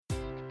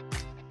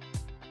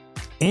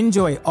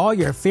Enjoy all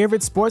your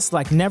favorite sports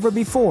like never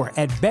before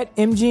at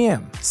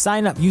BetMGM.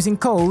 Sign up using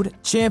code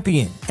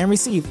CHAMPION and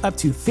receive up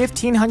to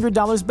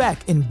 $1,500 back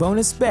in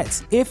bonus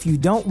bets if you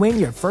don't win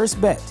your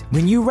first bet.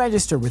 When you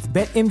register with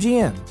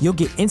BetMGM, you'll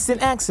get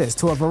instant access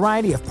to a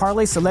variety of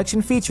parlay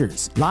selection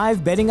features,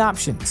 live betting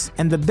options,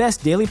 and the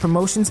best daily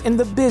promotions in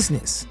the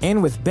business.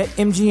 And with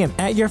BetMGM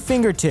at your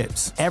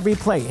fingertips, every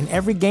play and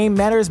every game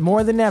matters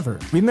more than ever.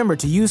 Remember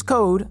to use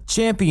code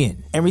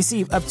CHAMPION and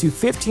receive up to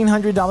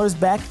 $1,500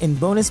 back in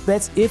bonus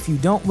bets if you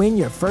don't win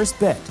your first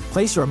bet.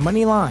 Place your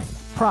money line,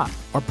 prop,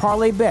 or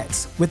parlay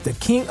bets with the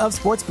king of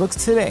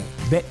sportsbooks today.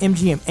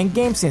 BetMGM and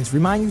GameSense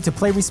remind you to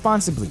play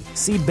responsibly.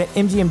 See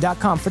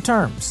BetMGM.com for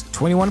terms.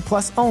 21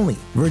 plus only.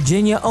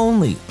 Virginia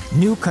only.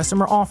 New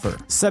customer offer.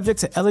 Subject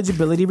to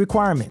eligibility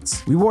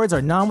requirements. Rewards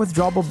are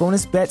non-withdrawable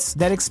bonus bets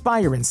that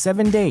expire in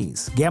 7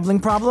 days. Gambling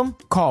problem?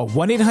 Call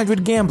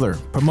 1-800-GAMBLER.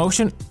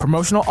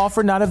 Promotional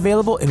offer not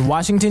available in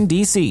Washington,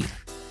 D.C.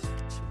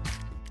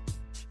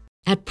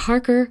 At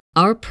Parker,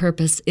 our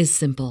purpose is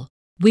simple.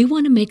 We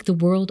want to make the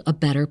world a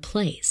better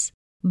place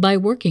by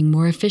working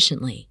more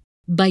efficiently,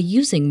 by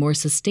using more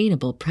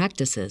sustainable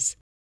practices,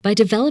 by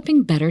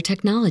developing better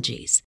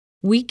technologies.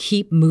 We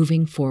keep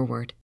moving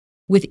forward.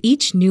 With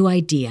each new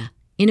idea,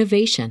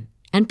 innovation,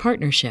 and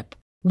partnership,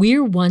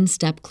 we're one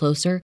step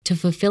closer to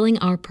fulfilling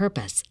our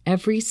purpose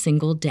every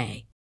single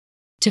day.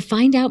 To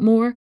find out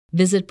more,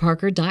 visit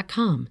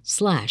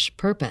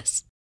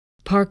parker.com/purpose.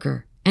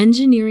 Parker,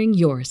 engineering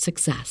your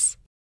success.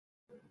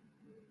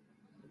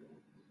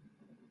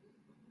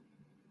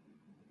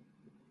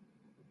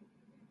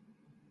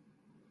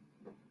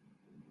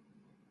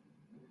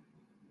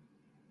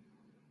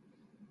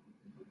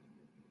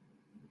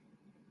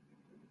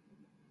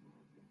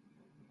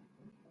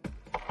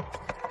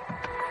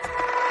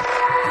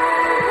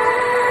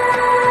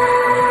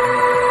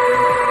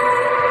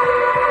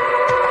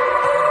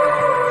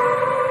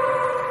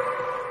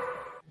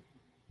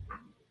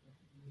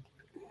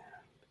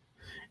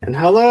 And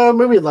hello,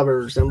 movie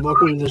lovers, and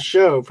welcome to the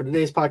show. For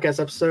today's podcast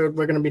episode,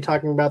 we're going to be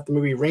talking about the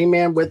movie Rain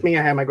Man. With me,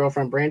 I have my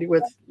girlfriend Brandy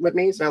with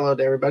me. Say hello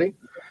to everybody.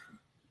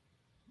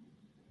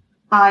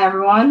 Hi,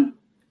 everyone.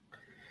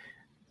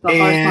 It's my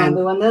first time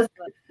doing this.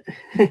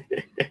 But...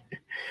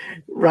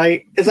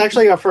 Right. It's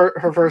actually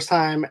her first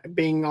time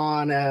being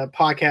on a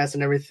podcast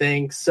and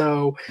everything.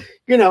 So,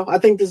 I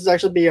think this is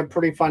actually be a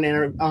pretty fun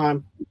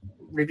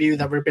review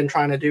that we've been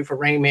trying to do for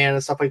Rain Man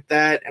and stuff like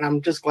that. And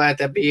I'm just glad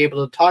to be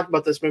able to talk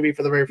about this movie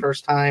for the very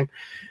first time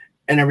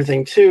and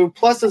everything too.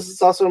 Plus, this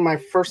is also my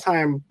first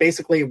time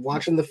basically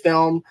watching the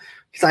film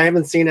because I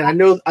haven't seen it. I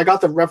know I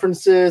got the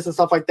references and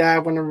stuff like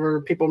that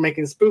whenever people were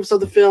making spoofs of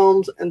the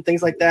films and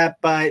things like that,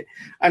 but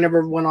I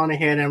never went on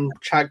ahead and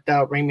checked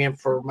out Rain Man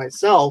for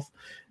myself.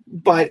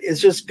 But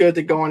it's just good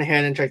to go on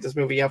ahead and check this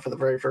movie out for the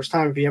very first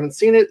time. If you haven't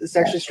seen it, it's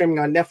actually streaming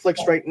on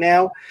Netflix right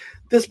now.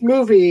 This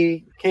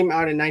movie came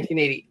out in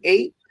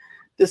 1988.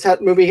 This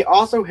movie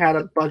also had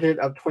a budget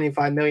of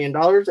 $25 million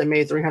and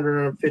made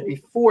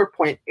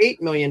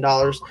 $354.8 million.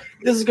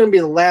 This is going to be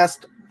the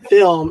last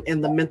film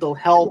in the mental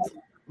health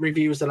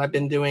reviews that I've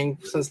been doing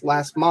since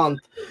last month.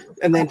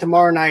 And then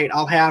tomorrow night,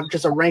 I'll have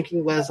just a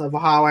ranking list of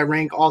how I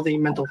rank all the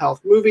mental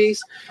health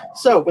movies.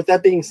 So with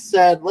that being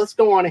said, let's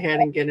go on ahead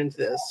and get into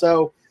this.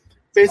 So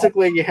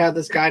basically, you have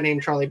this guy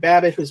named Charlie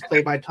Babbitt, who's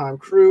played by Tom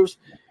Cruise.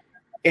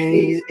 And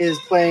he is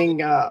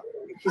playing...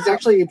 he's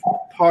actually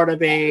part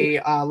of a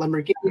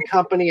Lamborghini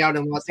company out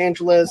in Los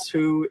Angeles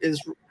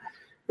who's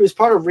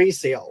part of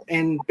resale.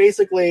 And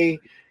basically,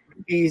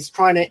 he's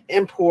trying to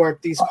import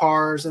these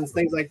cars and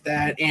things like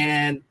that.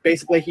 And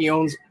basically, he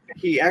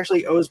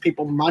actually owes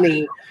people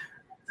money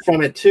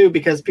from it too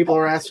because people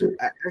are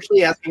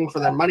actually asking for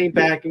their money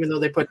back, even though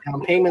they put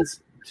down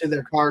payments to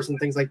their cars and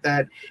things like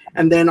that.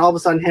 And then all of a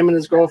sudden, him and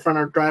his girlfriend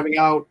are driving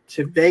out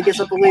to Vegas,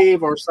 I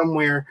believe, or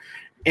somewhere,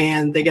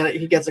 and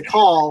he gets a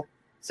call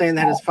saying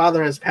that his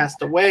father has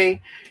passed away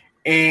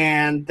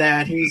and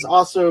that he's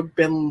also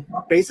been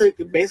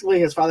basically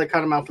his father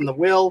cut him out from the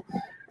will.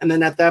 And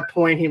then at that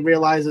point, he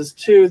realizes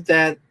too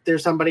that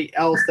there's somebody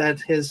else that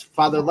his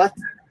father left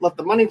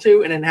the money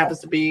to, and it happens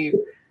to be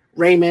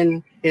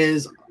Raymond,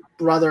 his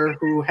brother,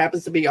 who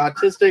happens to be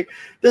autistic.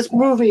 This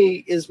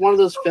movie is one of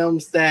those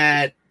films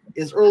that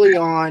is early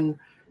on.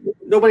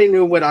 Nobody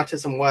knew what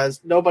autism was.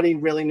 Nobody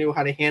really knew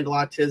how to handle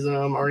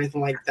autism or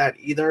anything like that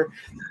either.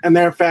 As a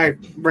matter of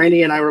fact,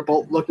 Brandy and I were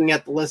both looking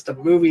at the list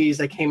of movies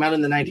that came out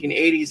in the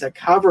 1980s that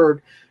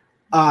covered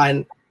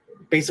autism.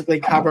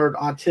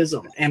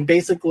 And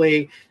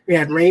basically, we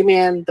had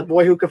Rayman, The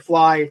Boy Who Could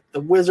Fly, The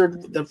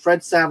Wizard, the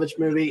Fred Savage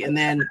movie, and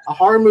then a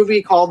horror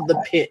movie called The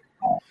Pit,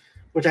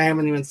 which I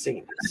haven't even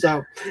seen.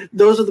 So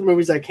those are the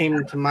movies that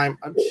came to my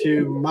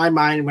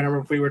mind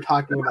whenever we were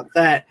talking about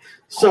that.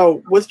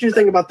 So what did you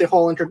think about the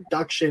whole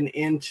introduction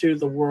into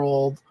the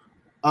world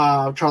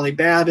of Charlie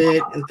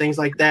Babbitt and things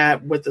like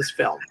that with this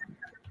film?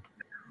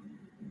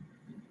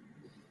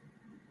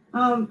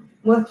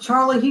 With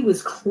Charlie, he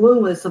was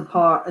clueless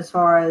as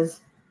far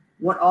as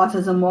what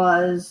autism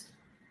was,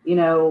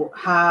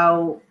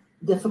 how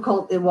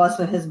difficult it was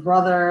for his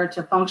brother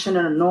to function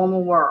in a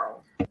normal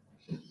world.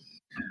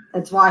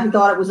 That's why he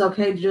thought it was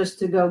okay just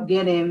to go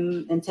get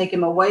him and take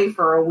him away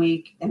for a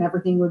week and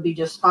everything would be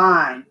just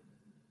fine,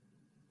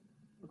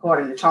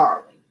 according to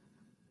Charlie.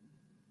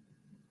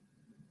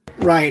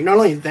 Right. Not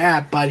only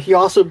that, but he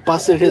also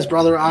busted his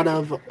brother out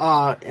of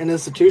an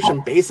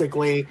institution,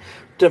 basically,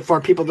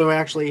 for people to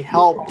actually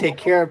help take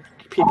care of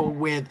people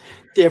with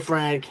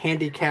different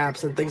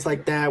handicaps and things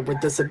like that, with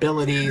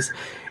disabilities.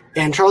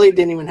 And Charlie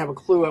didn't even have a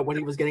clue at what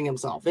he was getting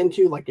himself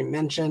into, like you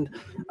mentioned.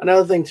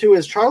 Another thing, too,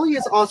 is Charlie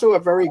is also a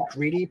very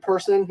greedy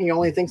person. He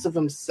only thinks of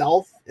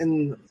himself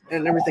and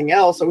everything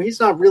else. So he's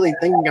not really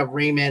thinking of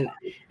Raymond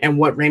and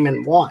what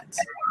Raymond wants.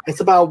 It's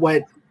about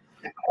what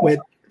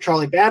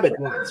Charlie Babbitt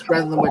wants,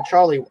 rather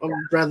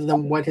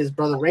than what his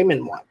brother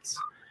Raymond wants.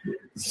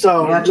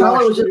 So yeah,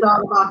 Charlie was just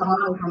all about the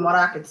money, from what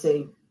I could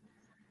see,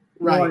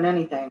 right, more than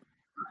anything.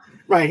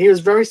 Right. He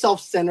was very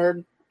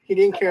self-centered. He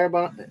didn't care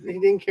about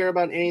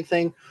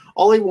anything.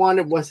 All he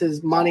wanted was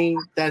his money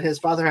that his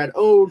father had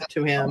owed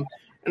to him,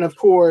 and of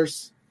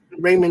course,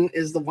 Raymond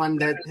is the one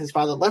that his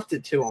father left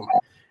it to him.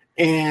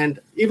 And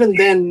even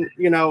then,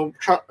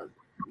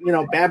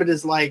 Babbitt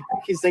is like,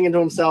 he's thinking to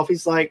himself,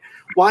 he's like,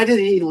 why did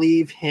he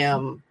leave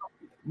him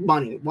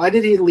money? Why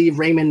did he leave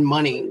Raymond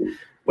money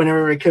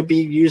whenever it could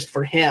be used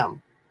for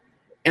him?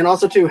 And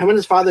also, too, him and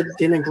his father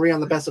didn't agree on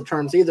the best of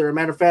terms either. As a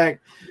matter of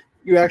fact,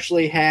 you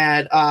actually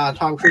had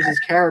Tom Cruise's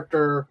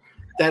character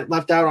that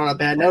left out on a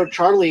bad note.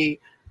 Charlie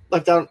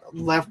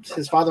left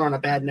his father on a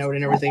bad note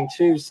and everything,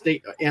 too,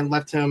 and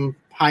left him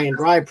high and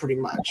dry pretty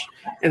much.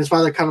 And his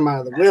father cut him out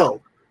of the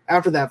will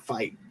after that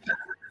fight.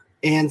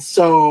 And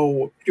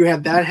so you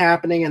have that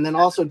happening. And then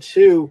also,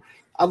 too,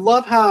 I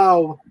love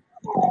how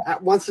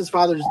once his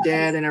father's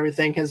dead and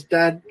everything, his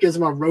dad gives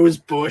him a rose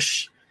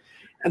bush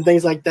and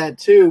things like that,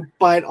 too.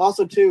 But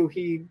also, too,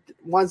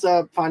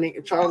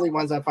 Charlie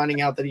winds up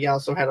finding out that he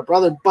also had a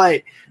brother.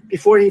 But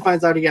before he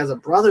finds out he has a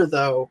brother,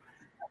 though,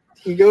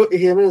 him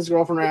and his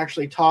girlfriend are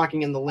actually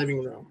talking in the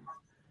living room.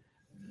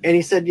 And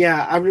he said,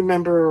 yeah, I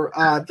remember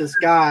this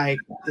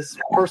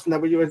person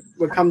that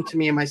would come to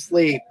me in my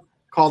sleep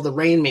called the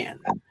Rain Man.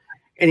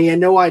 And he had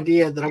no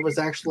idea that it was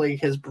actually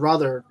his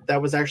brother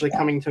that was actually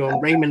coming to him.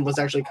 Raymond was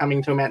actually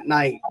coming to him at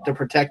night to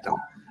protect him.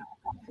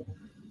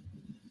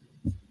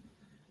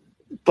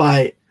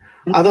 But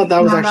I thought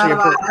that was actually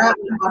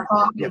I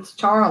thought it's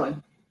Charlie.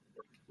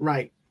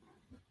 Right.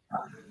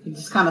 He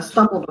just kind of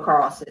stumbled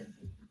across it.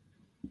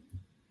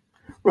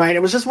 Right.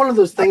 It was just one of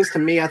those things to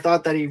me. I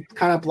thought that he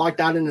kind of blocked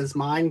out in his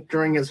mind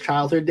during his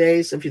childhood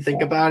days, if you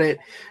think about it,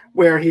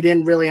 where he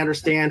didn't really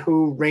understand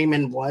who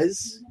Raymond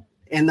was.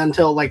 And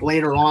until like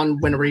later on,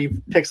 whenever he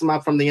picks him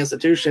up from the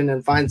institution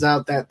and finds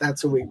out that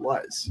that's who he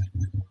was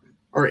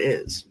or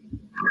is.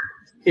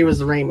 He was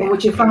the Rain Man.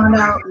 What you find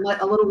out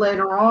a little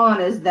later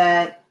on is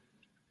that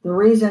the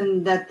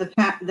reason that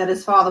that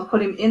his father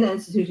put him in the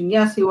institution,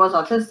 yes, he was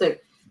autistic,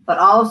 but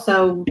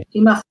also he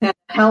must have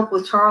helped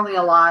with Charlie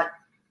a lot.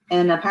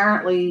 And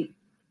apparently,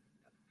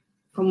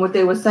 from what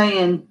they were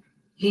saying,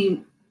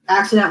 he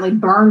accidentally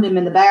burned him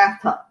in the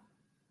bathtub.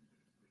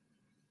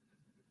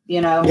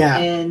 Yeah.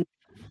 And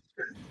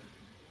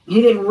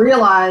he didn't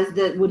realize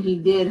that what he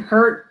did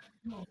hurt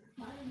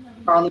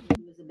Charlie when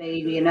he was a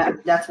baby, and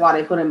that's why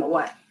they put him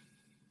away.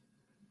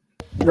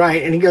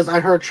 Right, and he goes, I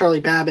hurt Charlie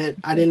Babbitt.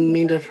 I didn't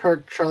mean to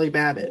hurt Charlie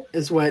Babbitt,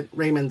 is what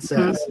Raymond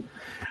says. Mm-hmm.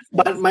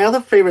 But my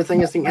other favorite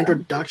thing is the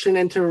introduction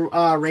into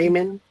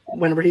Raymond,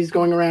 whenever he's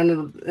going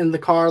around in the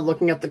car,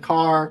 looking at the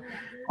car,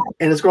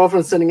 and his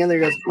girlfriend's sitting in there.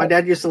 He goes, my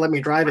dad used to let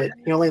me drive it.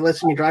 He only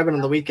lets me drive it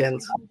on the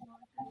weekends.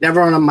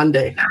 Never on a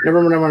Monday. Never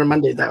on a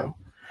Monday, though.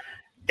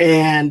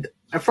 And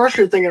at first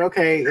you're thinking,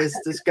 okay, is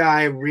this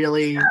guy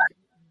really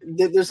 –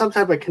 there's some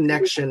type of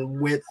connection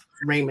with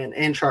Raymond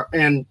and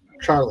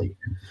Charlie,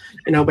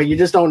 but you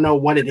just don't know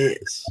what it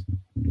is,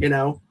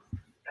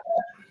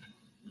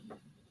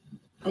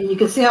 And you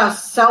can see how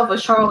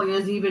selfish Charlie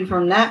is even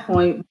from that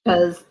point,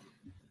 because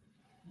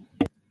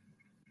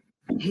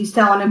he's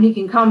telling him he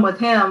can come with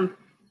him,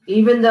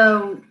 even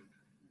though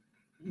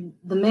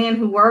the man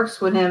who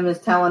works with him is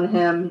telling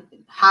him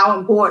how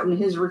important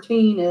his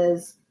routine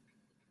is,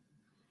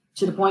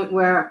 to the point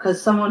where,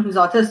 because someone who's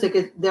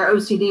autistic, they're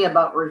OCD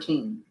about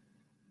routine,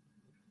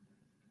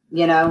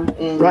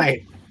 and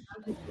right.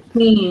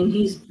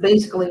 He's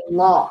basically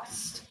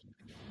lost.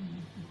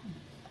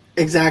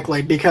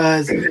 Exactly,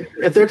 because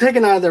if they're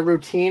taken out of their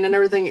routine and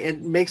everything,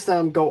 it makes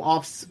them go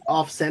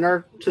off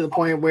center to the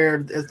point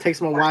where it takes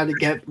them a while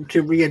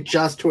to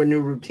readjust to a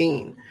new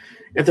routine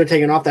if they're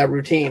taken off that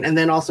routine. And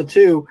then also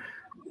too,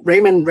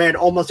 Raymond read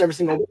almost every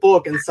single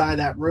book inside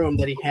that room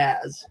that he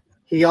has.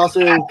 He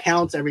also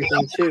counts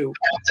everything too.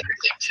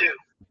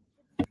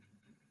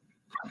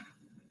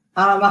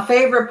 My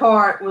favorite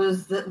part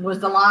was the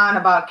line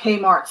about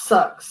Kmart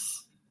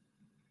sucks.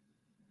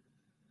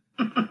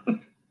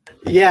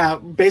 Yeah,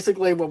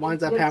 basically what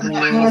winds up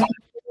happening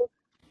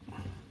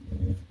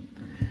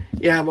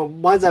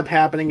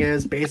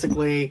is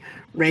basically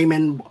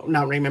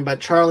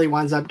Charlie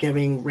winds up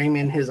giving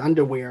Raymond his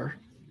underwear.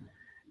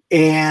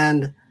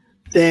 And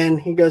then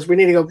he goes, we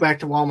need to go back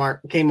to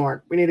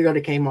Kmart. We need to go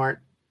to Kmart.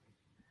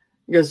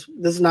 He goes,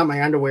 "This is not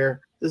my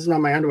underwear. This is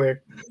not my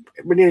underwear.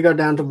 We need to go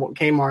down to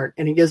Kmart."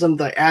 And he gives him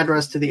the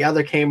address to the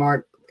other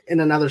Kmart in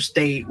another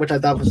state, which I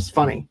thought was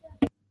funny.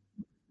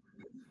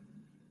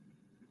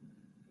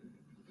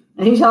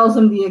 And he tells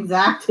him the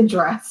exact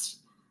address,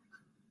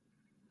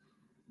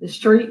 the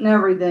street and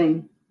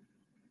everything.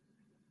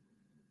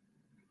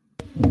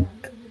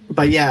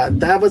 But yeah,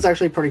 that was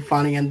actually pretty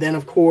funny. And then,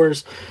 of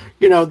course,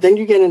 you know, then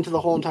you get into the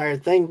whole entire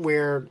thing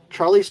where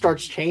Charlie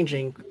starts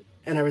changing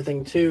and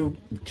everything too,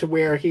 to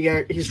where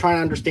he's trying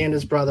to understand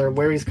his brother,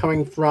 where he's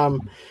coming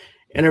from,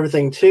 and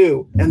everything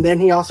too. And then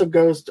he also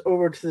goes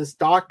over to this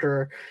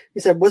doctor. He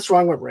said, "What's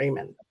wrong with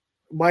Raymond?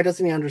 Why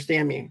doesn't he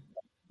understand me?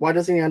 Why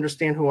doesn't he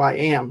understand who I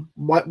am?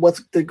 What's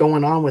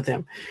going on with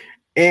him?"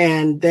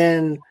 And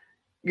then,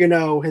 you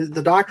know,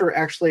 the doctor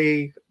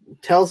actually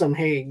tells him,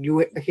 "Hey,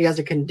 he has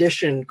a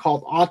condition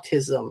called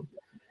autism,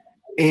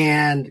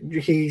 and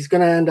he's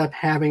going to end up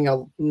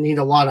need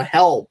a lot of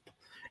help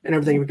and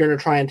everything. We're going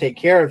to try and take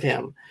care of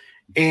him."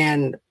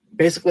 And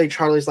basically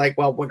Charlie's like,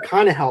 "Well, what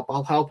kind of help?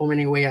 I'll help him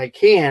any way I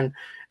can."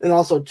 And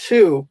also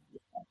too,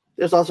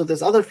 there's also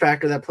this other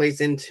factor that plays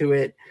into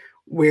it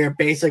where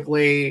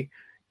basically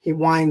he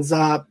winds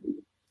up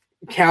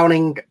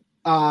counting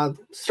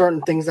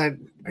certain things that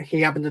he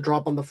happened to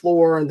drop on the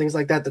floor and things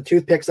like that, the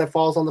toothpicks that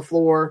falls on the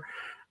floor.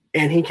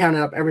 And he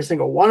counted up every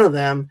single one of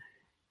them.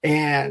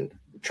 And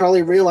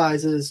Charlie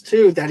realizes,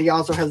 too, that he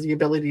also has the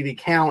ability to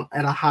count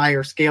at a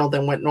higher scale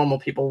than what normal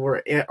people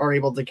are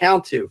able to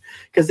count to.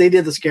 Because they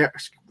did the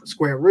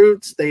square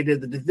roots, they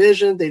did the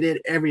division, they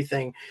did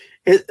everything.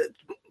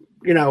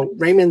 You know,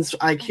 Raymond's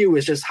IQ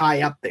is just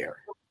high up there.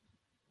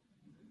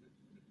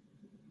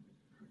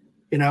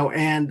 You know,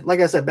 and like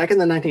I said, back in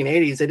the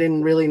 1980s, they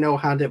didn't really know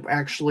how to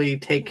actually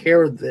take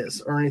care of this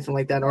or anything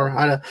like that, or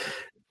how to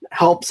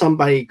help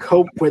somebody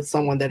cope with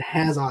someone that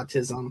has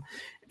autism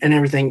and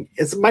everything.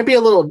 It might be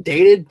a little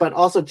dated, but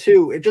also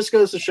too, it just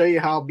goes to show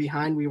you how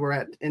behind we were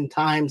at in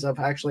times of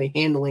actually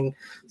handling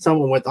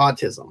someone with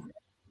autism.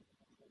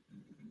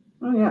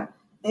 Oh yeah.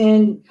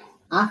 And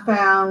I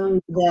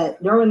found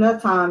that during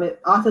that time,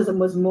 autism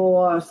was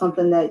more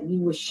something that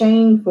you were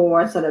shamed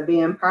for instead of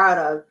being proud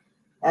of,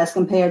 as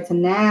compared to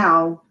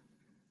now.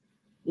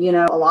 You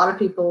know, a lot of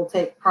people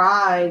take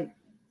pride,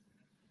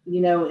 you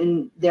know,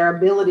 in their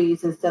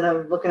abilities instead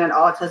of looking at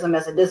autism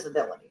as a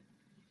disability.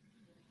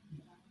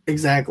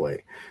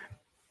 Exactly.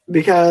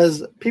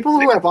 Because people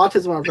who have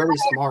autism are very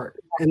smart.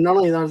 And not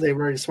only are they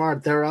very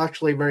smart, they're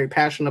actually very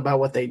passionate about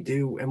what they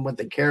do and what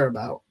they care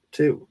about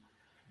too,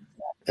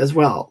 as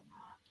well.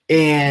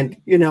 And,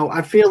 you know,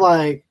 I feel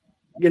like,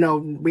 you know,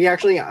 we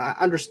actually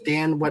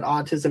understand what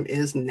autism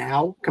is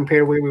now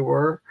compared to where we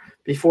were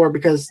before,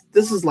 because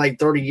this is like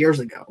 30 years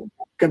ago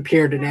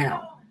compared to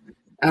now.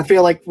 And I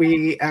feel like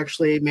we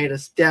actually made a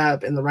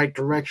step in the right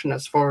direction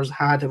as far as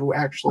how to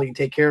actually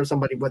take care of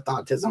somebody with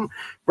autism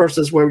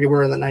versus where we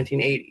were in the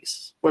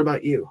 1980s. What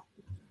about you?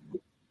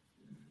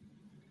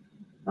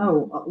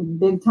 Oh,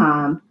 big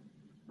time.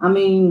 I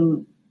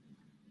mean,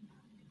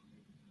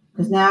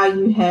 because now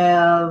you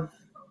have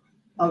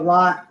a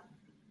lot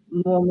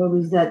more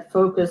movies that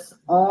focus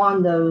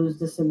on those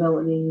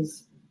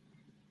disabilities,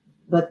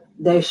 but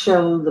they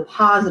show the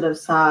positive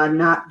side,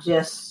 not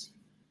just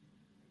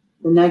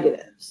the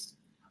negatives.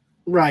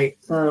 Right.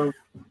 So,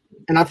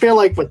 and I feel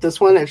like with this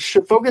one, it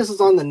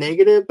focuses on the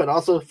negative, but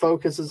also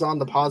focuses on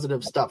the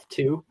positive stuff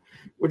too,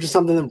 which is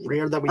something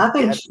rare that we I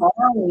think get.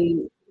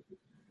 Charlie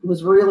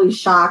was really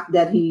shocked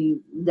that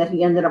he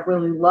ended up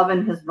really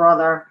loving his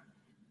brother,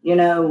 you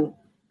know,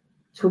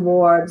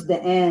 towards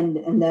the end,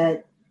 and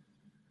that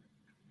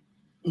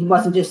he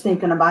wasn't just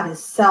thinking about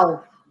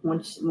himself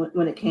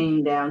when it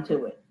came down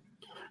to it.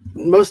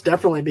 Most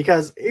definitely,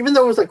 because even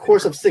though it was a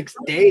course of 6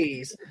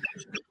 days,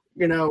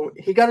 you know,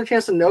 he got a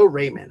chance to know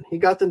Raymond. He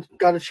got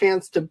a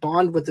chance to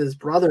bond with his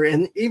brother.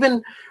 And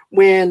even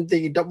when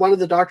one of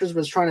the doctors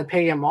was trying to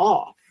pay him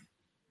off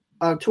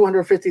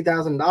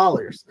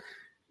 $250,000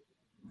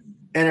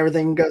 and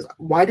everything, goes,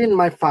 "Why didn't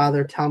my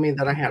father tell me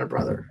that I had a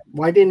brother?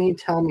 Why didn't he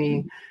tell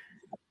me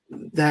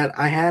that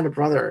I had a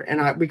brother?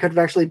 And we could have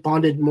actually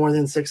bonded more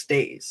than 6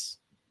 days."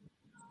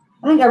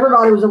 I think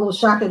everybody was a little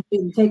shocked that he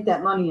didn't take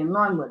that money and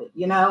run with it,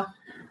 you know?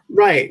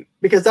 Right.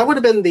 Because that would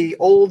have been the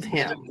old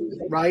him,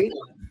 right?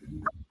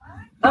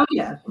 Oh,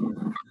 yeah.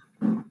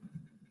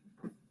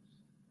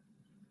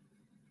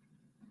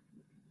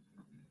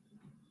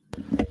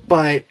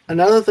 But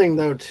another thing,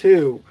 though,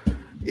 too,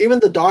 even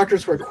the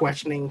doctors were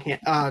questioning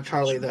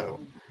Charlie, though.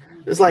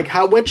 It's like,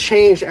 what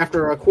changed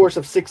after a course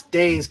of 6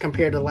 days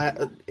compared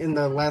to in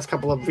the last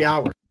couple of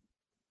hours?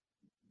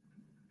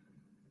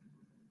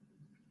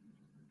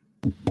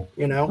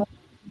 You know?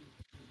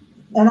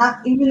 And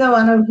even though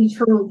I know he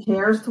truly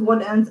cares to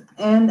what end,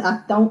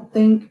 I don't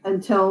think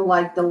until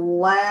like the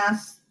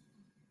last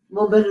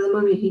little bit of the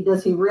movie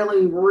does he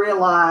really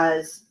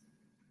realize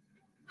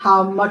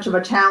how much of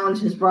a challenge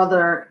his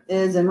brother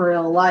is in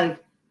real life.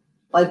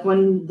 Like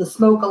when the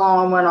smoke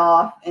alarm went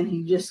off and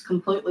he just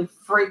completely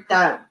freaked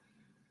out.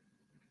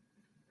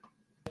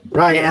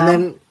 Right, yeah.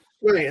 And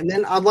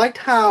then I liked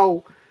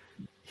how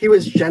he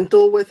was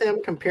gentle with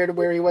him compared to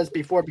where he was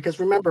before.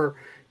 Because remember,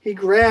 he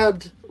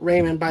grabbed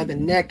Raymond by the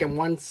neck in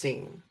one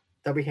scene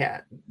that we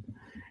had,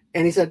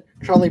 and he said,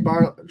 Charlie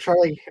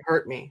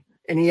hurt me.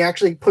 And he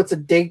actually puts a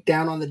date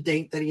down on the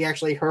date that he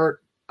actually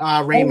hurt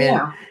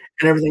Raymond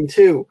and everything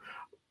too.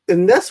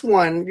 In this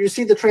one, you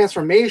see the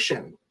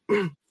transformation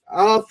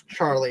of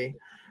Charlie,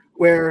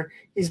 where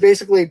he's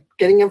basically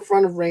getting in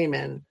front of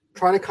Raymond,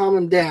 trying to calm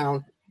him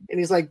down, and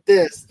he's like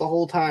this the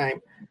whole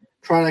time,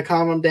 trying to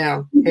calm him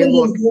down. Hey,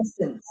 look.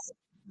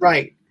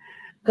 Right.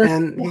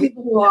 Because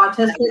people who are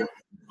autistic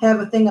have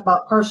a thing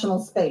about personal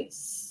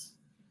space.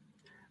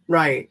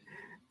 Right.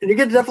 And you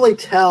can definitely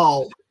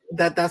tell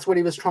that that's what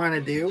he was trying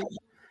to do.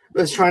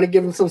 He was trying to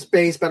give him some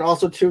space, but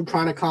also too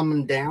trying to calm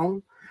him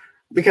down.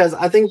 Because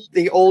I think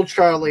the old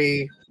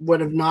Charlie would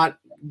have not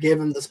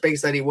given him the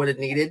space that he would have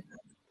needed,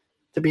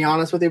 to be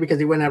honest with you, because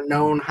he wouldn't have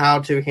known how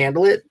to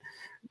handle it.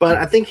 But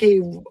I think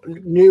he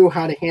knew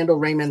how to handle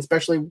Raymond,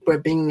 especially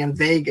with being in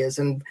Vegas.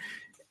 And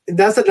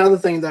that's another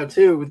thing, though,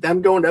 too.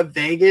 Them going to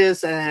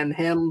Vegas and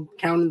him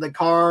counting the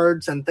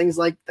cards and things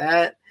like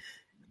that.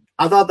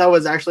 I thought that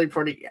was actually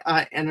pretty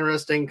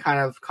interesting kind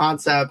of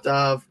concept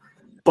of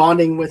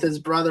bonding with his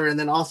brother. And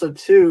then also,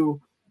 too,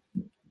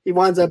 he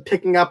winds up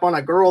picking up on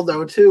a girl,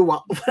 though, too,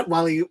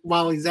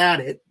 while he's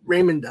at it.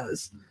 Raymond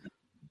does.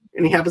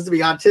 And he happens to be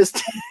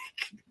autistic.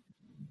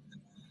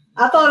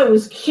 I thought it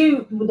was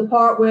cute with the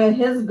part where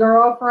his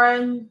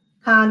girlfriend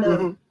kind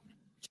of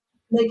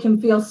make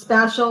him feel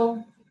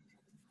special.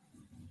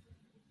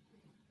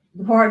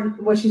 The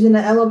part where she's in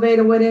the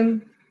elevator with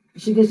him,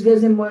 she just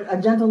gives him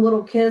a gentle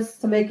little kiss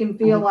to make him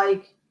feel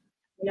like,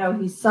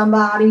 he's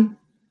somebody.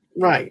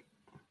 Right.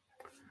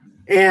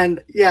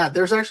 And yeah,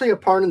 there's actually a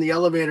part in the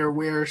elevator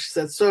where she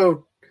said,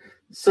 so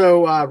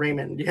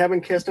Raymond, you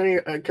haven't kissed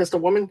a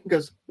woman? He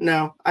goes,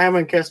 no, I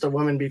haven't kissed a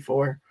woman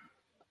before.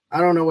 I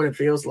don't know what it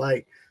feels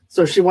like.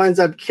 So she winds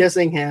up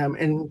kissing him,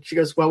 and she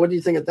goes, well, what do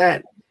you think of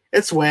that?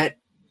 It's wet.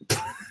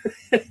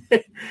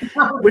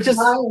 which is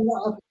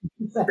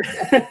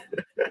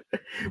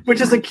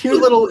a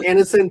cute little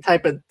innocent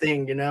type of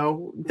thing,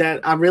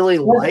 that I really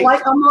like.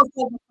 Like almost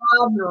like a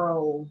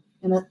 5-year-old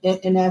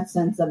in that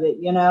sense of it,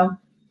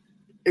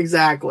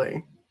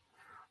 Exactly.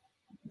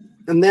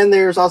 And then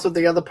there's also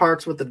the other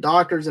parts with the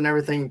doctors and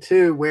everything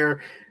too,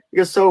 where he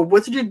goes, so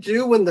what did you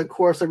do in the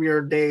course of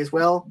your days?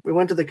 Well, we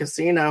went to the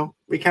casino.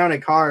 We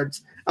counted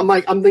cards. I'm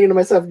thinking to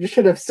myself, you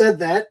should have said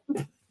that,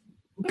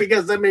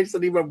 because that makes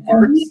it even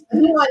worse.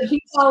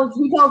 He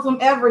tells them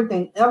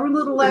everything, every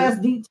little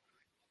last detail.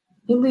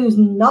 He leaves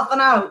nothing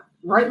out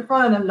right in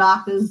front of them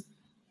doctors,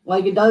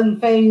 like it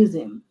doesn't faze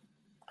him.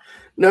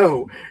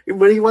 No,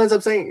 but he winds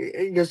up saying,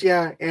 he goes,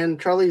 yeah, and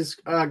Charlie's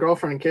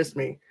girlfriend kissed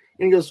me.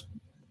 And he goes,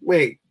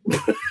 wait,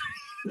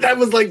 that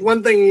was like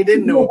one thing he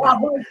didn't know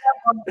about.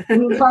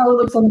 And Charlie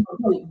looks at him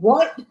like,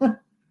 what?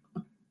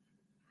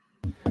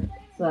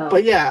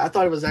 But yeah, I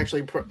thought it was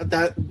actually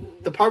that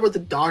the part with the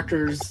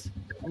doctors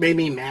made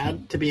me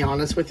mad, to be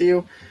honest with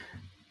you.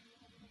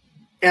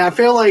 And I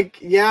feel like,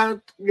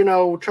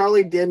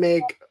 Charlie did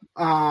make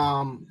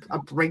a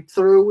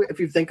breakthrough, if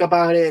you think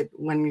about it,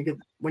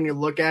 when you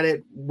look at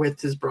it with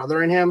his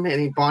brother and him,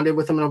 and he bonded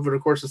with him over the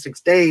course of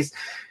 6 days.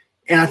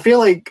 And I feel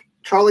like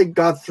Charlie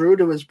got through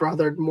to his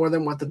brother more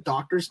than what the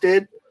doctors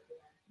did.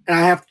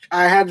 And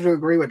I had to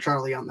agree with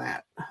Charlie on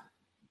that.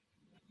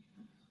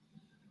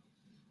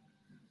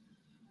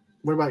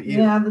 What about you?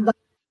 Yeah,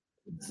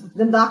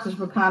 the doctors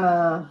were kind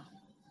of.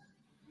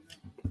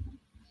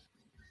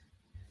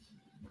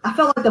 I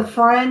felt like the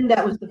friend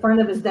that was the friend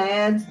of his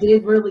dad's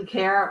did really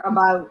care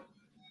about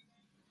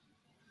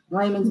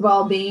Raymond's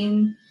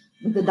well-being.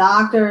 But the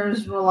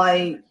doctors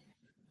were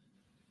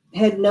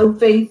had no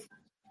faith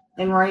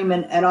in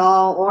Raymond at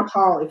all, or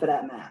Charlie for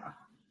that matter.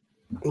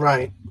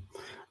 Right.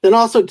 Then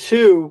also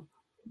too,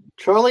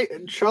 Charlie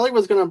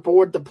was going to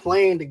board the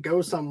plane to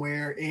go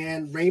somewhere,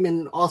 and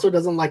Raymond also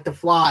doesn't like to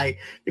fly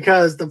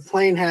because the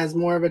plane has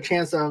more of a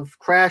chance of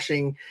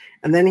crashing.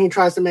 And then he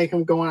tries to make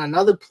him go on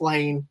another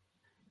plane.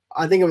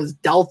 I think it was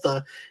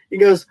Delta. He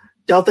goes,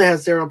 Delta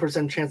has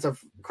 0% chance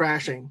of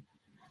crashing.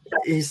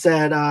 He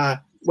said,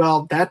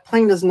 well, that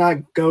plane does not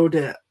go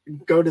to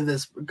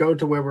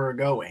where we're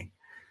going.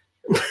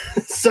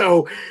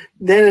 So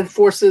then it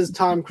forces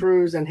Tom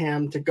Cruise and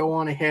him to go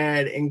on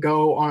ahead and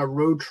go on a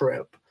road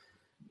trip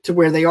to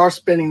where they are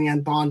spending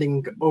and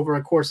bonding over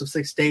a course of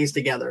 6 days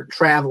together,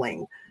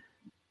 traveling,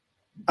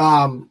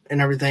 and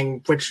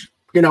everything, which,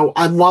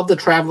 I love the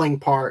traveling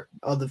part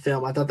of the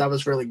film. I thought that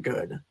was really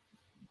good.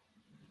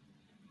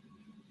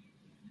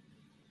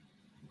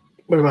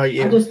 What about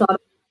you? I just thought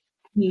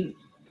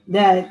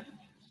that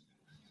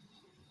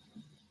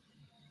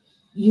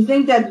you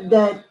think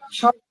that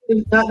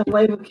Charlie got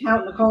away with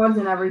counting the cards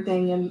and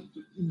everything,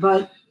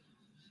 but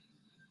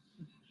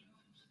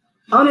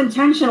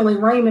unintentionally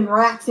Raymond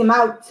rats him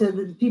out to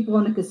the people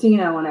in the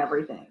casino and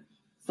everything.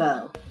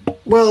 So,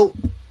 well,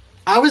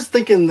 I was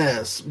thinking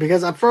this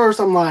because at first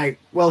I'm like,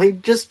 well, he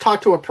just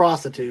talked to a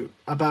prostitute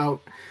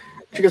about.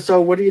 She goes,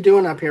 so what are you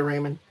doing up here,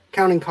 Raymond?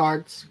 Counting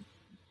cards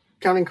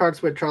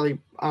with Charlie.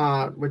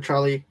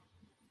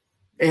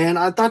 And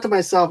I thought to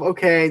myself,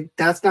 okay,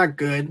 that's not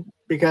good,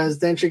 because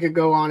then she could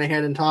go on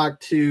ahead and talk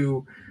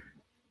to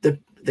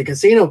the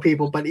casino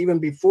people. But even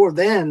before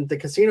then, the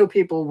casino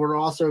people were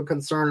also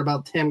concerned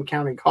about him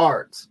counting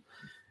cards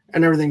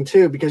and everything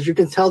too, because you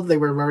can tell that they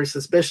were very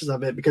suspicious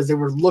of it, because they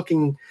were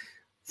looking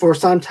for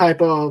some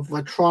type of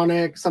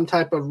electronic, some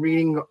type of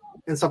reading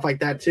and stuff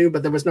like that too.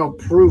 But there was no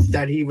proof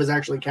that he was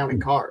actually counting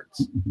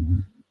cards.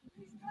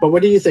 But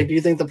what do you think? Do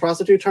you think the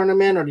prostitute turned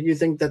him in, or do you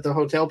think that the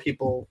hotel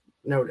people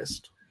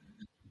noticed?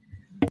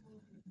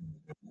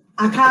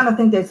 I kind of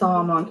think they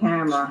saw him on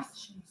camera.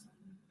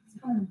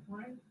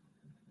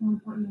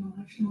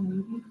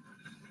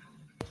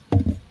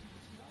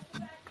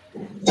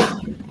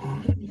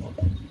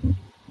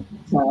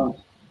 So,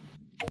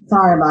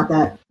 sorry about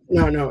that.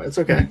 No, it's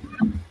okay.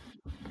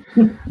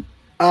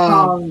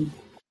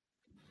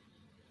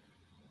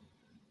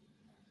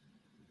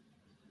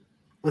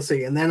 Let's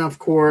see. And then, of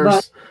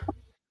course,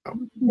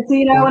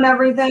 casino and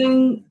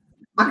everything,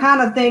 I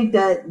kind of think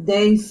that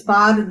they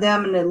spotted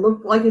them and it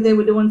looked like they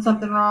were doing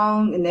something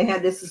wrong, and they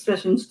had their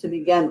suspicions to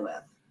begin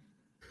with.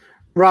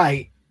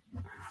 Right.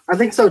 I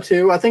think so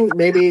too. I think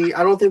maybe,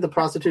 I don't think the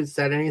prostitute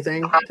said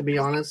anything, to be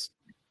honest.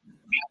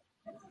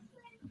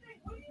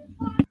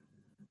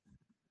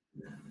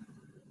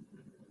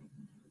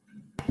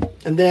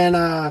 And then,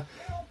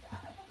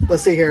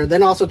 let's see here.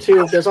 Then also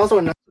too, there's also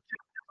another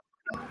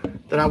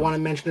that I want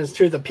to mention is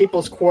too, the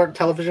People's Court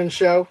television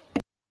show,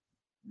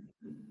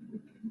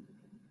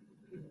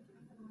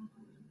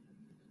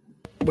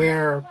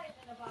 where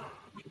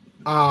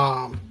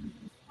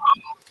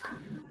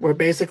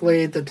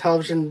basically the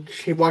television,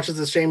 he watches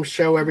the same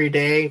show every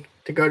day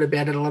to go to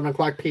bed at 11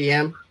 o'clock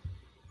p.m.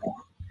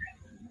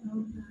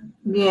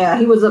 Yeah,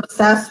 he was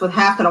obsessed with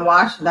having to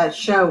watch that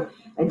show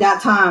at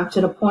that time,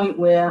 to the point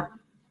where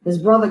his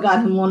brother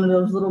got him one of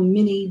those little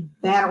mini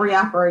battery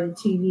operated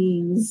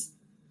TVs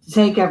to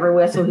take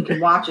everywhere so he could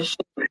watch a show.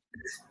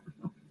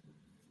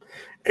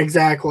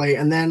 Exactly.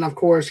 And then, of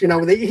course, they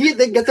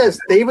get this.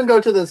 They even go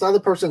to this other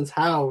person's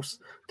house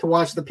to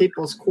watch the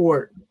People's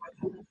Court.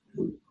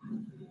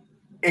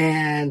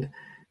 And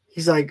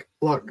he's like,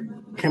 look,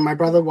 can my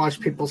brother watch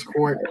People's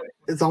Court?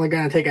 It's only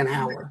going to take an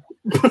hour.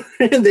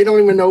 And they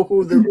don't even know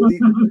who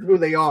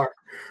they are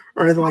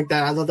or anything like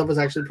that. I thought that was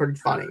actually pretty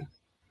funny.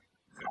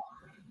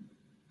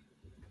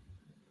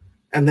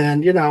 And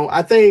then,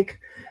 I think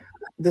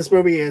this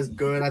movie is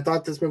good. I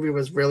thought this movie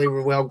was really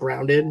well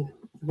grounded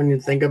when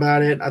you think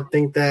about it. I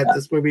think that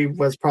this movie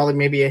was probably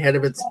maybe ahead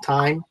of its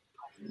time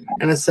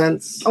in a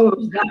sense. Oh, it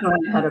was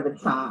definitely ahead of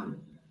its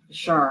time.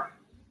 Sure.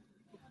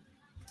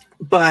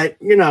 But,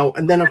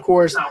 and then of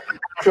course,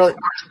 Charlie,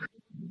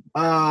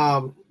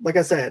 like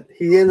I said,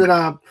 he ended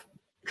up,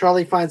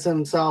 Charlie finds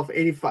himself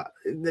 85.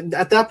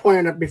 At that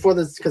point, before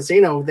this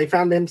casino, they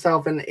found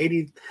himself in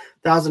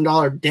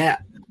 $80,000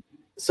 debt.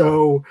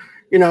 So,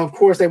 of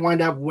course, they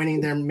wind up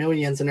winning their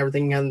millions and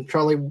everything. And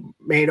Charlie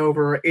made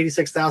over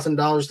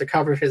 $86,000 to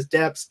cover his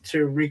debts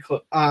to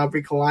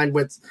reconcile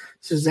with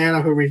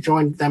Susanna, who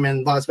rejoined them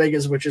in Las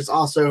Vegas, which is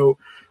also,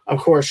 of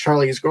course,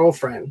 Charlie's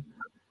girlfriend.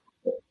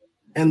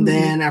 And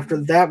then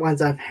after that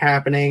winds up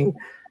happening,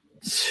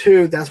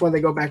 that's when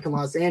they go back to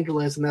Los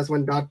Angeles, and that's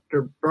when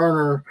Dr.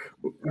 Berner,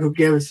 who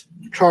gives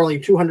Charlie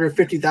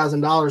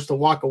 $250,000 to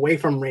walk away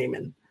from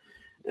Raymond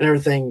and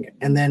everything.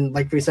 And then,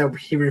 like we said,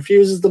 he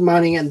refuses the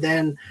money, and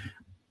then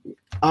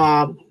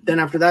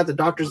after that, the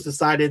doctors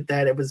decided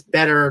that it was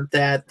better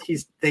that he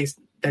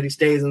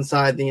stays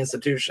inside the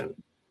institution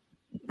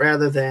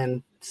rather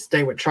than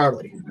stay with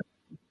Charlie.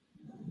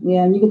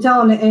 Yeah, and you can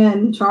tell in the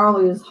end,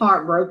 Charlie is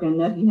heartbroken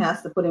that he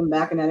has to put him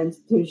back in that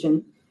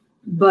institution,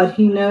 but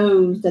he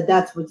knows that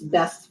that's what's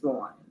best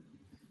for him.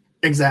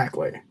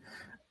 Exactly.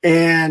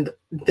 And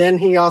then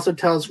he also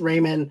tells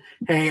Raymond,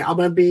 hey, I'm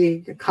going to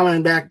be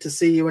coming back to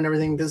see you and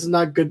everything. This is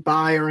not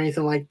goodbye or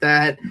anything like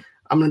that.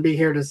 I'm going to be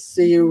here to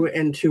see you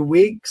in 2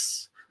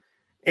 weeks.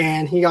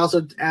 And he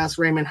also asks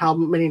Raymond, how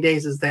many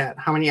days is that?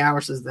 How many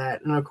hours is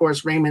that? And of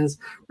course, Raymond's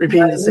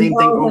repeating the same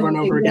thing over and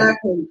over again.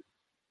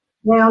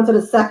 Down to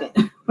the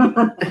second.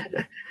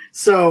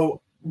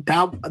 So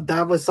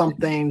that was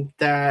something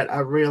that I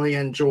really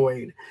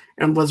enjoyed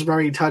and was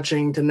very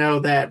touching to know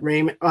that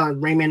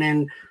Raymond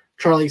and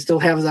Charlie still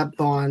have that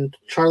bond.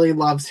 Charlie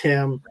loves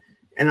him.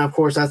 And of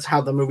course, that's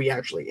how the movie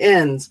actually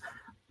ends.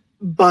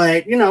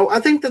 But, I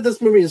think that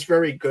this movie is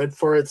very good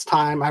for its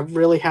time. I've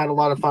really had a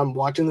lot of fun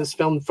watching this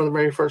film for the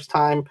very first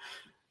time,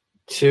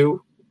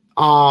 too.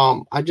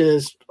 I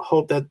just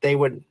hope that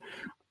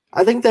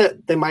I think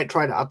that they might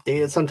try to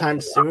update it sometime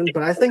soon,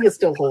 but I think it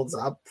still holds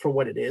up for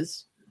what it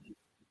is.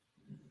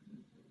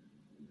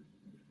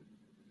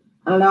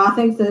 I don't know. I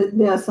think that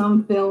there are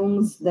some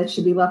films that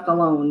should be left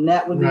alone.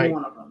 That would be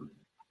one of them.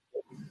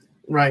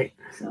 Right.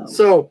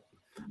 So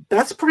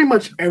that's pretty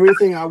much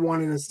everything I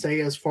wanted to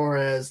say as far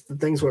as the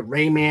things with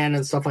Rayman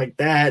and stuff like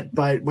that.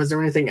 But was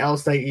there anything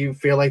else that you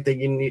feel like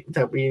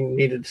that we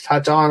needed to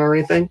touch on or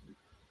anything?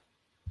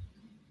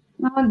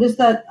 Just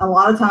that a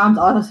lot of times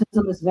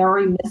autism is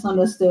very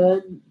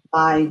misunderstood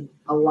by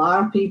a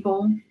lot of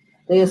people.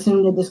 they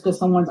assume that just because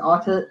someone's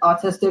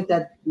autistic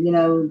that,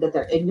 that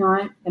they're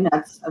ignorant, and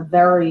that's a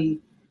very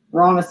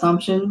wrong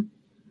assumption.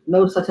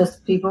 Most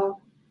autistic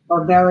people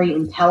are very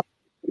intelligent.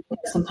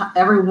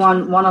 Every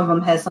one of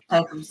them has some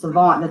type of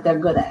savant that they're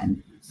good at.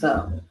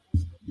 So.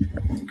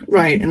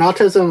 Right, and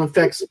autism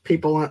affects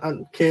people,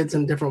 kids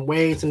in different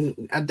ways, and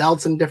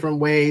adults in different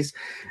ways,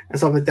 and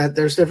stuff like that.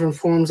 There's different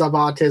forms of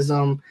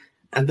autism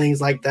and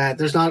things like that.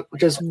 There's not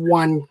just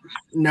one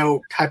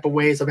type of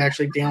ways of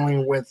actually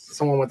dealing with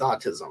someone with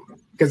autism,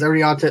 because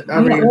every case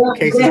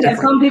is different.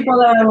 Some people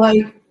that are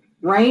like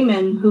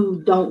Raymond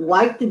who don't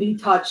like to be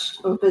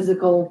touched or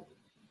physical,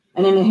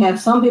 and then they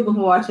have some people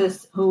who are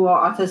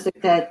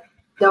autistic that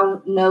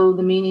don't know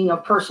the meaning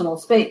of personal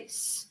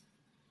space.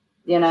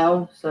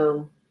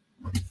 So.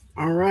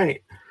 All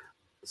right.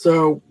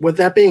 So with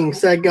that being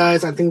said,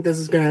 guys, I think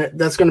that's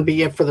gonna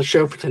be it for the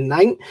show for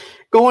tonight.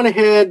 Go on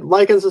ahead,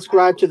 like and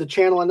subscribe to the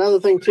channel. Another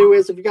thing too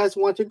is if you guys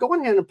want to, go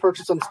on ahead and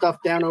purchase some stuff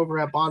down over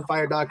at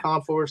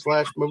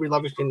bonfire.com/Movie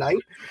Lovers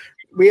Unite.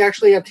 We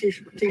actually have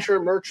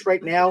t-shirt merch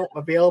right now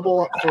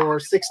available for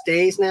 6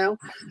 days now,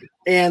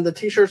 and the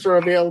t-shirts are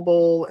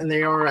available and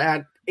they are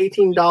at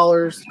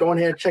 $18. Go on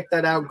ahead, check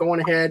that out. Go on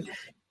ahead.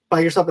 Buy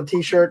yourself a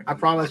t-shirt. I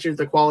promise you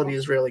the quality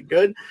is really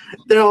good.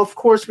 Then, of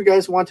course, if you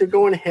guys want to,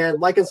 go on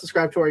ahead, like and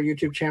subscribe to our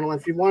YouTube channel.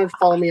 If you want to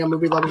follow me on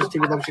Movie Lovers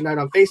TV Lovers Unite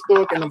on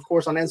Facebook, and, of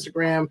course, on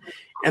Instagram,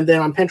 and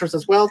then on Pinterest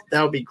as well,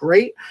 that would be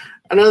great.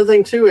 Another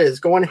thing, too, is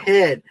go on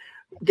ahead,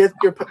 get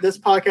this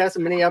podcast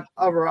and many of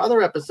our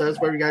other episodes,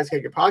 where you guys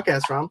get your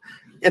podcast from,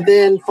 and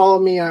then follow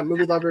me at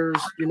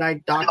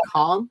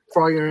movieloversunite.com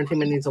for all your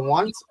entertainment needs and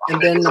wants. And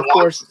then, of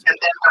course...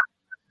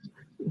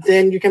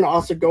 Then you can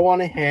also go on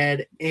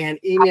ahead and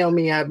email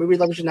me at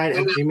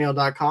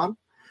movieloversunite@gmail.com.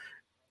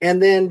 And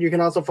then you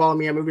can also follow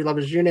me at Movie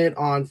Lovers Unit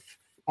on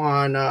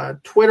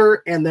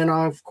Twitter, and then,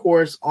 of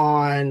course,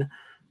 on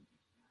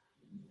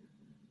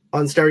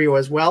Stereo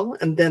as well.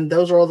 And then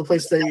those are all the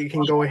places that you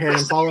can go ahead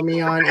and follow me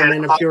on. And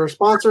then if you're a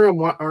sponsor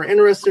and are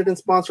interested in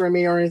sponsoring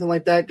me or anything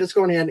like that, just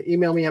go ahead and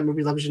email me at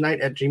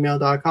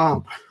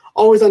movieloversunite@gmail.com.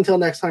 Always until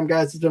next time,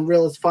 guys. It's been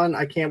real. It's fun.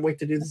 I can't wait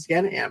to do this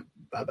again. And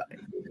bye-bye.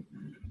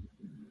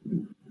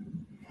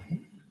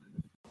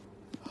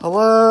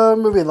 Hello,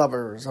 movie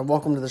lovers, and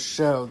welcome to the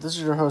show. This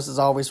is your host, as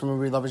always, from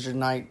Movie Lovers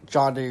Unite,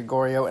 John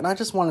DeGregorio, and I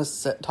just want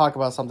to talk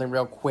about something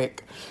real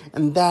quick,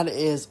 and that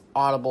is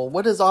Audible.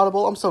 What is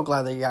Audible? I'm so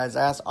glad that you guys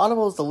asked.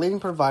 Audible is the leading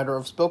provider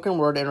of spoken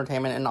word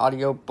entertainment and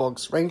audio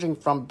books, ranging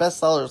from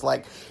bestsellers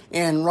like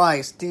Anne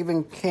Rice,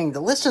 Stephen King.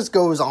 The list just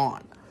goes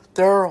on.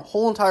 Their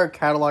whole entire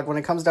catalog, when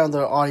it comes down to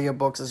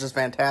audiobooks, is just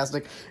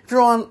fantastic. If you're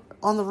on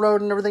the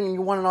road and everything, and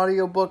you want an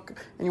audiobook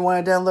and you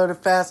want to download it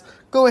fast,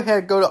 go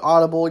ahead, go to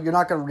Audible. You're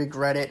not going to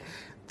regret it.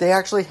 They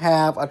actually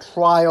have a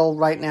trial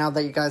right now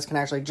that you guys can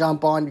actually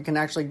jump on. You can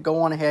actually go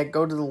on ahead,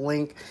 go to the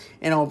link,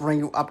 and it'll bring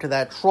you up to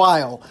that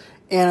trial.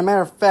 And a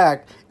matter of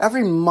fact,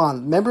 every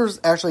month, members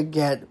actually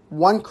get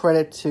 1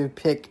 credit to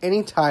pick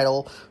any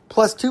title,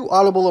 plus 2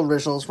 Audible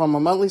originals from a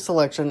monthly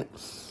selection,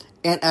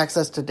 and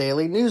access to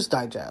daily news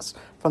digests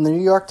from the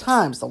New York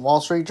Times, the Wall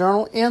Street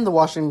Journal, and the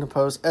Washington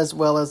Post, as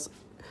well as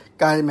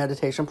guided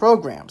meditation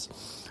programs.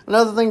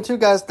 Another thing too,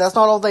 guys, that's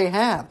not all they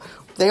have.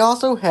 They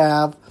also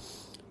have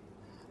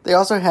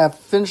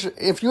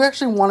if you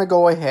actually want to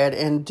go ahead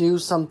and do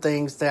some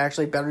things to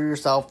actually better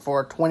yourself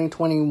for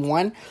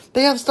 2021,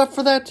 they have stuff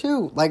for that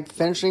too, like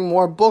finishing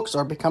more books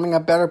or becoming a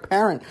better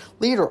parent,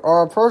 leader,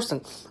 or a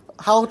person.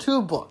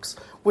 How-to books,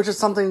 which is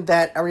something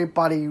that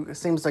everybody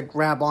seems to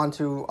grab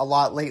onto a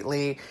lot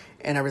lately,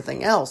 and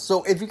everything else.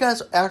 So if you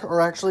guys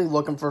are actually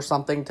looking for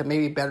something to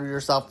maybe better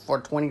yourself for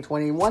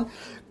 2021,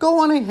 go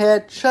on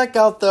ahead, check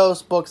out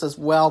those books as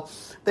well.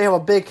 They have a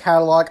big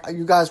catalog.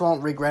 You guys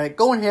won't regret it.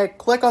 Go ahead,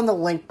 click on the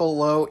link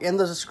below in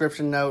the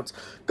description notes.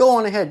 Go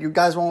on ahead. You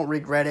guys won't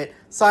regret it.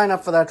 Sign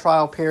up for that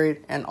trial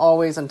period. And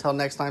always, until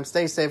next time,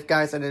 stay safe,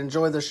 guys, and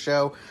enjoy the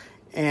show.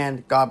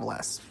 And God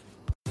bless.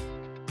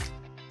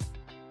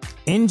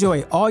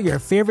 Enjoy all your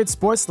favorite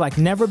sports like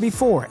never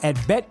before at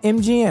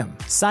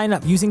BetMGM. Sign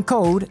up using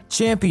code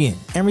CHAMPION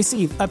and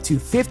receive up to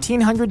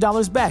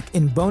 $1,500 back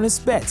in bonus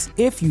bets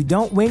if you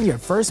don't win your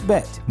first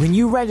bet. When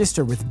you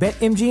register with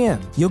BetMGM,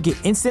 you'll get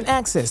instant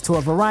access to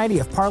a variety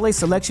of parlay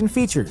selection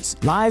features,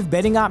 live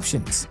betting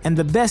options, and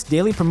the best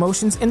daily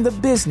promotions in the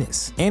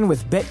business. And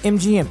with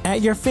BetMGM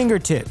at your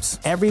fingertips,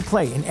 every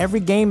play and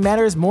every game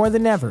matters more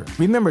than ever.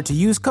 Remember to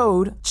use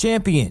code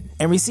CHAMPION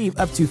and receive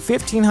up to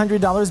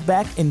 $1,500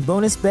 back in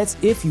bonus bets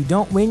if you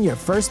don't win your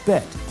first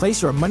bet.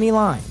 Place your money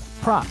line,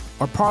 prop,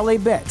 or parlay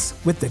bets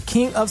with the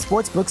king of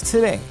sportsbooks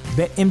today.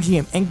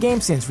 BetMGM and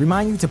GameSense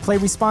remind you to play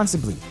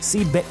responsibly.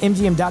 See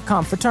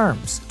BetMGM.com for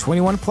terms.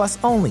 21 plus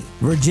only.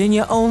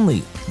 Virginia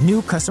only.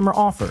 New customer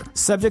offer.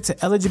 Subject to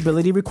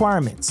eligibility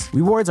requirements.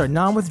 Rewards are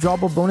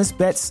non-withdrawable bonus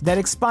bets that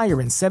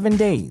expire in 7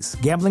 days.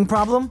 Gambling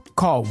problem?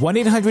 Call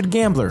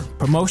 1-800-GAMBLER.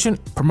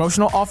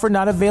 Promotional offer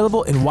not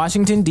available in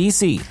Washington,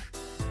 D.C.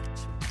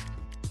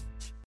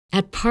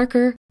 At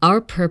Parker,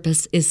 our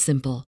purpose is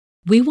simple.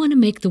 We want to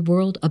make the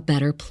world a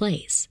better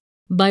place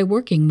by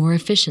working more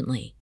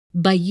efficiently,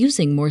 By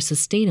using more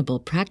sustainable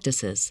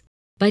practices,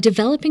 by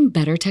developing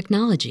better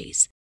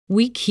technologies,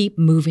 we keep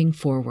moving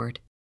forward.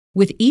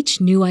 With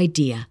each new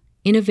idea,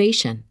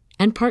 innovation,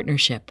 and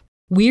partnership,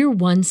 we're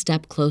one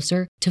step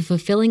closer to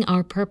fulfilling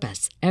our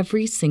purpose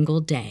every single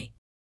day.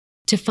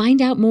 To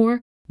find out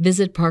more,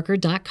 visit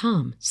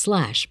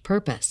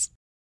parker.com/purpose.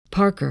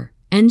 Parker,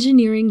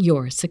 engineering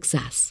your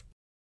success.